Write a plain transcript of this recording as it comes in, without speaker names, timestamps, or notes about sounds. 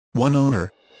One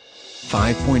owner.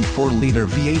 5.4-liter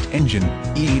V8 engine,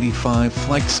 E85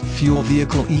 flex fuel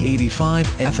vehicle, E85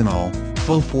 ethanol,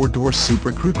 full 4-door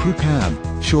Super Crew cab,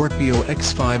 short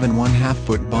BOX 5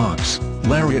 1/2-foot box,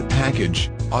 lariat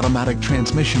package, automatic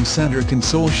transmission, center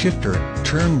console shifter,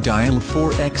 turn dial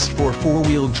 4x4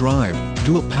 4-wheel drive,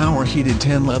 dual power heated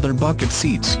 10 leather bucket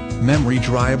seats, memory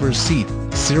driver's seat,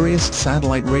 Sirius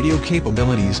satellite radio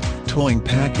capabilities, towing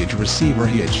package, receiver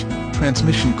hitch,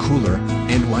 transmission cooler,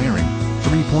 and wiring.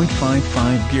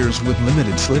 3.55 gears with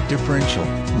limited slip differential,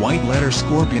 white letter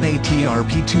Scorpion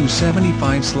ATRP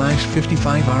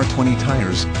 275/55R20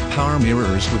 tires, power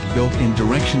mirrors with built-in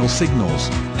directional signals,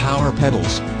 power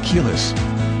pedals, keyless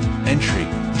entry,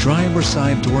 driver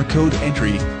side door code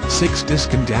entry,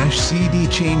 6-disc and CD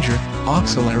changer,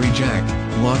 auxiliary jack,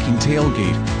 locking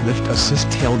tailgate, lift assist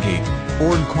tailgate,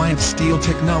 Ford Quiet Steel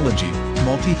technology,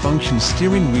 multifunction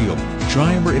steering wheel,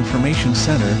 driver information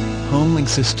center, homelink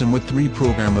system with 3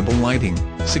 programmable lighting,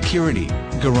 security,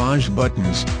 garage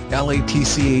buttons,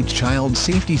 LATCH child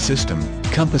safety system,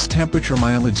 compass temperature,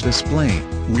 mileage display,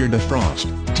 rear defrost,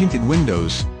 tinted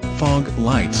windows, fog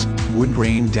lights, wood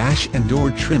grain dash and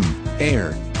door trim,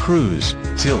 air, cruise,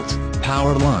 tilt,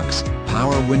 power locks,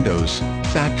 power windows,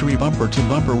 factory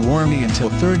bumper-to-bumper warranty until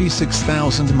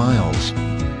 36,000 miles.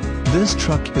 This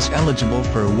truck is eligible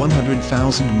for a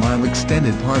 100,000-mile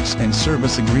extended parts and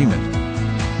service agreement.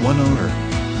 One owner.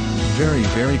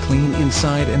 Very clean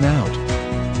inside and out.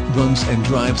 Runs and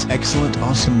drives excellent.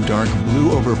 Awesome dark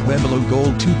blue over Pueblo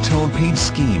gold 2-tone paint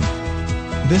scheme.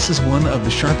 This is one of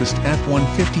the sharpest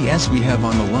F-150s we have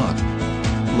on the lot.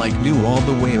 Like new all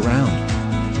the way around.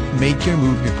 Make your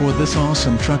move before this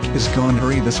awesome truck is gone.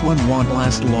 Hurry, this one won't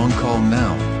last long. Call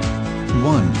now.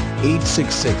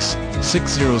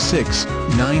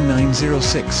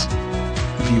 1-866-606-9906.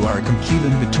 View our complete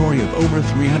inventory of over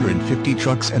 350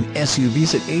 trucks and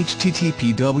SUVs at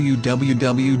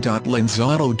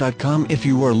http://www.lenzauto.com. If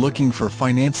you are looking for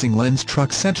financing, Lenz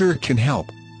Truck Center can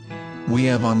help. We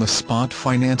have on-the-spot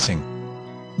financing.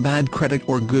 Bad credit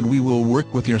or good, we will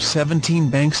work with your 17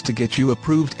 banks to get you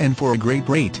approved and for a great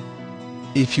rate.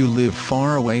 If you live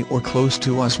far away or close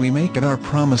to us, we make it our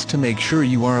promise to make sure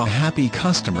you are a happy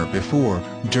customer before,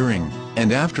 during,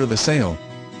 and after the sale.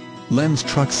 Lenz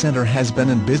Truck Center has been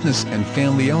in business and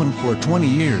family-owned for 20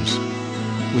 years.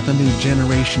 With a new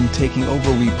generation taking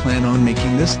over, we plan on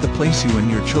making this the place you and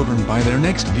your children buy their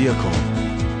next vehicle.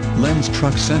 Lenz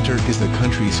Truck Center is the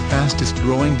country's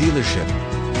fastest-growing dealership.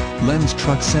 Lenz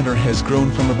Truck Center has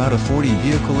grown from about a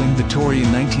 40-vehicle inventory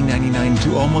in 1999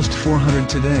 to almost 400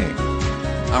 today.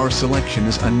 Our selection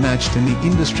is unmatched in the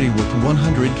industry with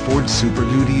 100 Ford Super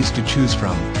Duties to choose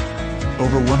from.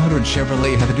 Over 100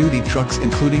 Chevrolet heavy-duty trucks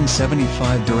including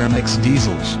 75 Duramax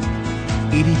diesels,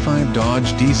 85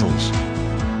 Dodge diesels,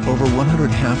 over 100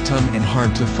 half-ton and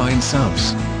hard-to-find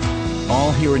subs.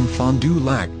 All here in Fond du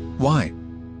Lac. Why?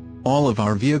 All of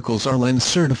our vehicles are Lenz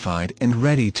certified and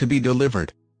ready to be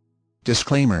delivered.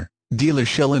 Disclaimer: dealers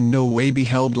shall in no way be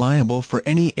held liable for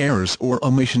any errors or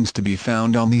omissions to be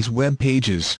found on these web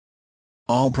pages.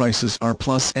 All prices are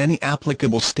plus any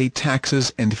applicable state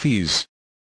taxes and fees.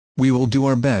 We will do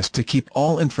our best to keep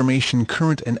all information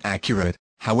current and accurate,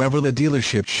 however the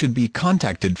dealership should be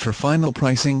contacted for final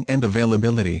pricing and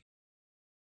availability.